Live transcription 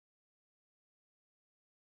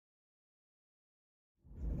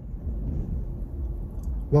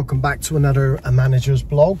Welcome back to another A Manager's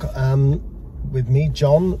Blog with me,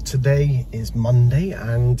 John. Today is Monday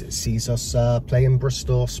and it sees us playing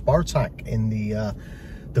Bristol Spartak in the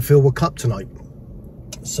Fieldwood Cup tonight.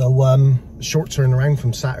 So short turnaround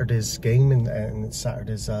from Saturday's game and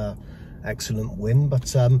Saturday's excellent win,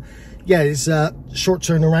 but yeah, it's a short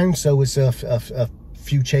turnaround, so it's a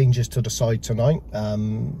few changes to the side tonight.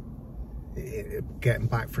 Getting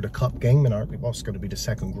back for the cup game, and what's going to be the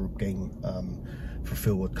second group game for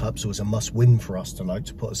Fieldwood Cup, so it's a must-win for us tonight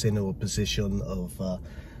to put us into a position of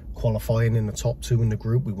qualifying in the top two in the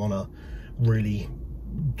group. We want to really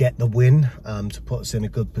get the win to put us in a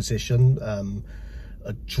good position.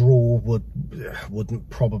 A draw wouldn't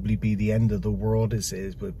probably be the end of the world. I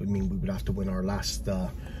mean, we would have to win our last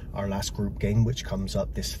group game, which comes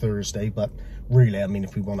up this Thursday. But really, I mean,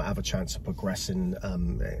 if we want to have a chance of progressing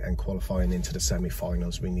and qualifying into the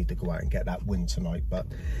semi-finals, we need to go out and get that win tonight. But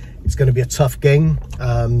it's going to be a tough game.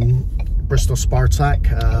 Bristol Spartak,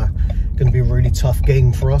 going to be a really tough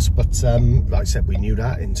game for us. But like I said, we knew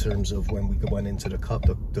that in terms of when we went into the cup,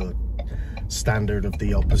 the standard of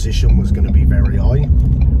the opposition was going to be very high.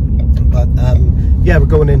 But yeah, we're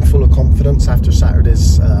going in full of confidence after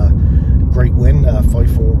Saturday's great win,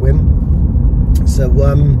 5-4 win. So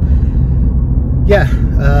yeah,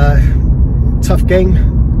 tough game,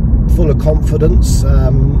 full of confidence.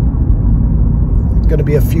 Going to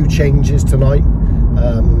be a few changes tonight.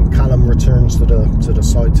 Callum returns to the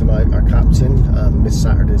side tonight, our captain. Missed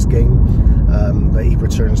Saturday's game, but he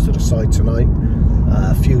returns to the side tonight.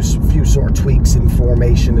 A few sort of tweaks in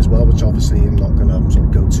formation as well, which obviously I'm not going to sort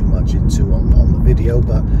of go too much into on the video.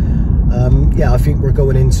 But yeah, I think we're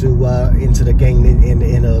going into the game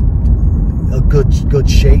in a good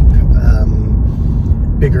shape.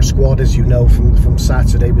 Bigger squad, as you know from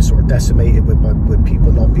Saturday, was sort of decimated with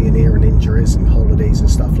people not being here and injuries and holidays and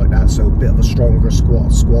stuff like that. So a bit of a stronger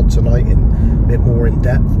squad tonight and a bit more in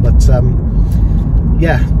depth. But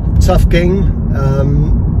yeah, tough game.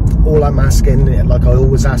 All I'm asking, like I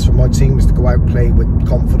always ask for my team, is to go out and play with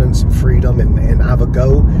confidence and freedom and have a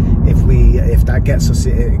go. If that gets us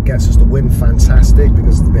the win, fantastic,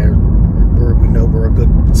 because we know we're a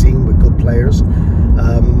good team with good players.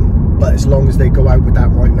 But as long as they go out with that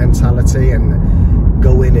right mentality and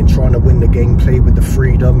go in and trying to win the game, play with the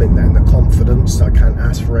freedom and the confidence, I can't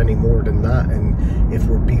ask for any more than that. And if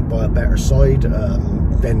we're beat by a better side,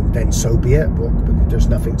 then so be it. But there's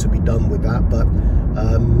nothing to be done with that. But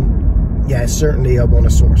yeah, certainly I want to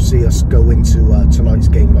sort of see us go into tonight's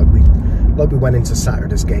game like we went into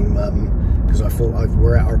Saturday's game, because I thought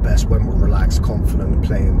we're at our best when we're relaxed, confident,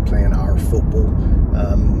 and playing our football.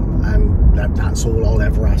 And that's all I'll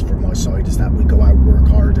ever ask from my side, is that we go out, work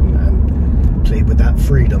hard, and play with that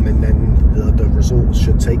freedom, and then the results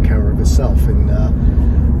should take care of itself. And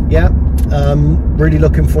yeah, really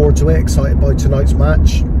looking forward to it, excited by tonight's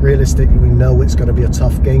match. Realistically, we know it's going to be a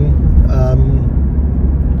tough game,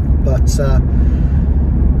 but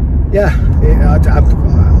yeah,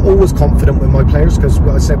 I'm always confident with my players, because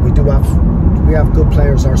what I said, we have good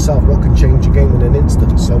players ourselves. What can change a game in an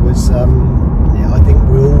instant? So it's yeah, I think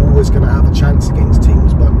we're always going to have a chance against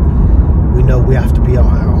teams, but we know we have to be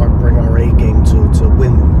bring our A game to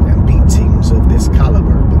win and beat teams of this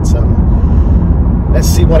caliber. But let's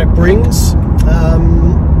see what it brings.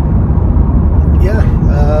 Yeah,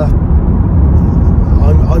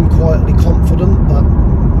 I'm quietly confident, but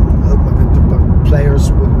the players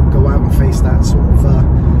will go out and face that sort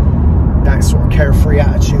of carefree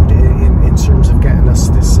attitude in terms of getting us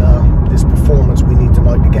this performance we need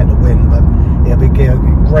tonight to get the win. But it'll be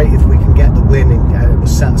great if we can get the win, and it will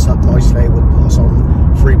set us up nicely. It will put us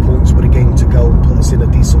on 3 points with a game to go and put us in a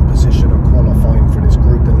decent position of qualifying for this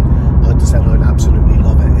group. And like I said, I'd absolutely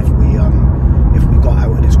love it if we got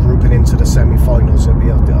out of this group and into the semi-finals. It'd be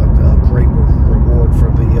a great reward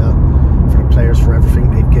for the players for everything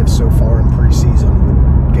they've given so far in pre-season, with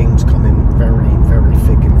games coming very, very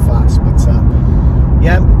thick and fast. But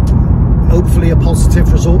yeah, hopefully a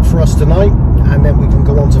positive result for us tonight, and then we can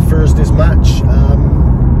go on to Thursday's match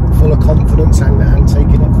full of confidence and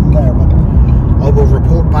taking it from there. But I will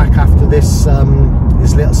report back after this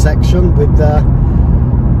little section with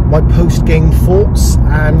my post-game thoughts,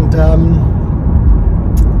 and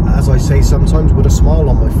as I say sometimes, with a smile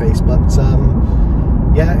on my face. But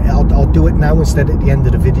yeah, I'll do it now instead at the end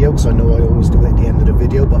of the video, because I know I always do it at the end of the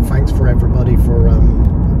video. But thanks for everybody for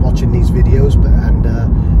watching these videos, and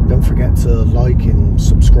don't forget to like and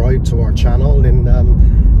subscribe to our channel, and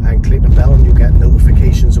and click the bell and you'll get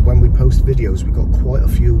notifications of when we post videos. We've got quite a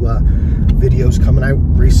few videos coming out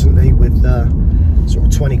recently with sort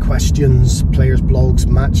of 20 questions, players blogs,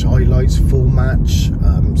 match highlights, full match,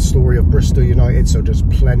 story of Bristol United. So there's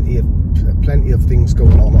plenty of things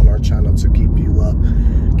going on our channel to keep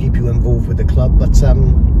you involved with the club. But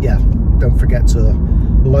yeah, don't forget to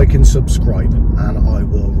like and subscribe, and I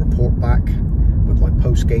will report back with my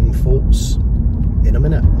post-game thoughts in a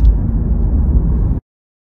minute.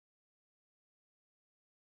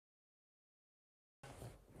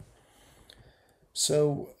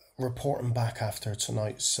 So, reporting back after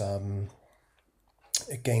tonight's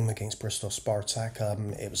game against Bristol Spartak,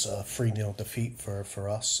 it was a 3-0 defeat for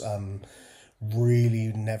us.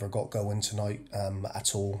 Really never got going tonight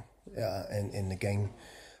at all in the game.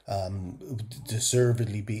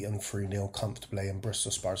 Deservedly beaten 3-0 comfortably, and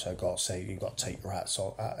Bristol Spartak, I got to say, you got to take your hats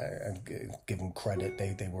off and give them credit.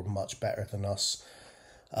 They were much better than us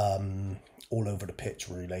all over the pitch,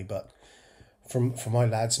 really. But for my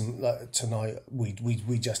lads tonight,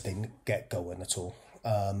 we just didn't get going at all.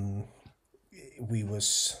 We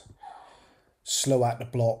was slow at the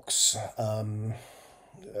blocks, a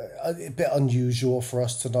bit unusual for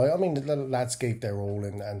us tonight. I mean, the lads gave their all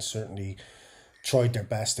and certainly tried their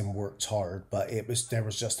best and worked hard, but there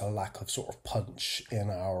was just a lack of sort of punch in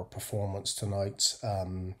our performance tonight.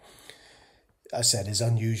 I said it's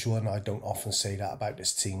unusual, and I don't often say that about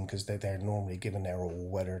this team, because they're normally giving their all,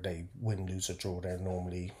 whether they win, lose or draw. They're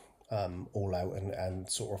normally all out and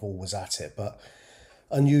sort of always at it, but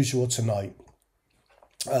unusual tonight.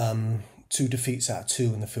 2 defeats out of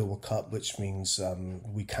 2 in the World Cup, which means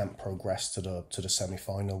we can't progress to the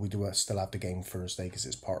semi-final. We do still have the game Thursday because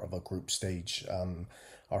it's part of a group stage,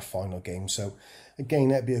 our final game. So again,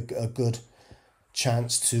 that'd be a good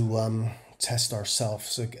chance to test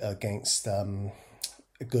ourselves against a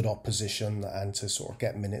good opposition and to sort of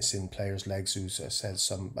get minutes in players' legs who said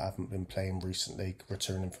some haven't been playing recently,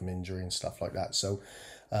 returning from injury and stuff like that. So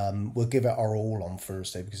we'll give it our all on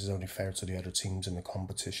Thursday because it's only fair to the other teams in the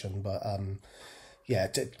competition. But yeah,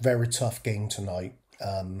 very tough game tonight.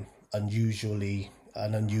 An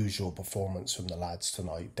unusual performance from the lads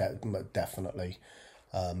tonight, definitely.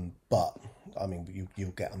 But I mean,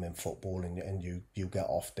 you'll get them in football, and you get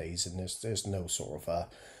off days, and there's no sort of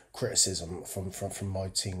criticism from my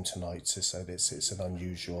team tonight to say it's an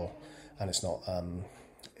unusual, and it's not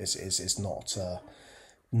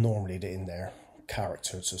normally in their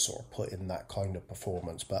character to sort of put in that kind of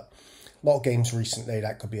performance. But a lot of games recently,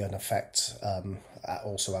 that could be an effect,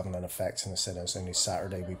 also having an effect. And I said it was only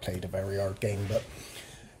Saturday we played a very hard game. But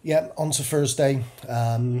yeah, on to Thursday.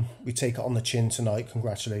 We take it on the chin tonight.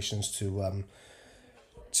 Congratulations to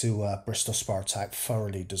Bristol Spartak.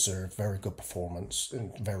 Thoroughly deserved, very good performance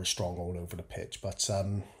and very strong all over the pitch. But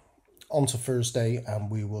on to Thursday,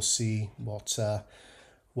 and we will see what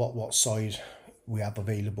side we have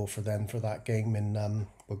available for them for that game, and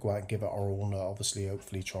we'll go out and give it our all. Obviously,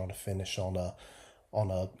 hopefully, trying to finish on a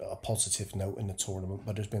positive note in the tournament.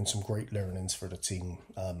 But there's been some great learnings for the team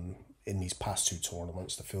in these past 2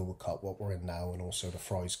 tournaments, the World Cup, what we're in now, and also the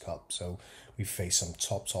Fries Cup. So we faced some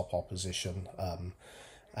top opposition,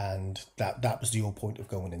 and that was the whole point of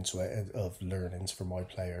going into it, of learnings for my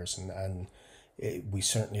players, and we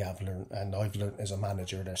certainly have learned, and I've learned as a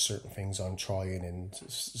manager, there's certain things I'm trying, and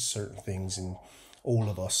certain things in all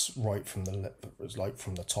of us, right from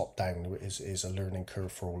the top down, is a learning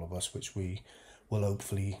curve for all of us, which we will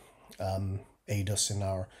hopefully aid us in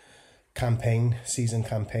our season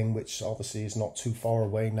campaign, which obviously is not too far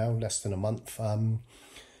away now, less than a month.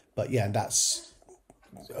 But yeah, that's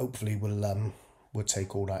hopefully we'll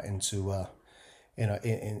take all that into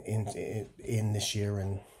in this year,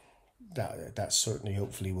 and that certainly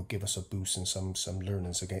hopefully will give us a boost and some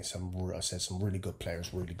learnings against some really good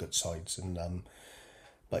players, really good sides. And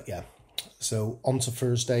but yeah, so on to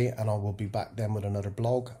Thursday, and I will be back then with another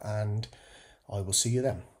blog, and I will see you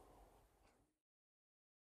then.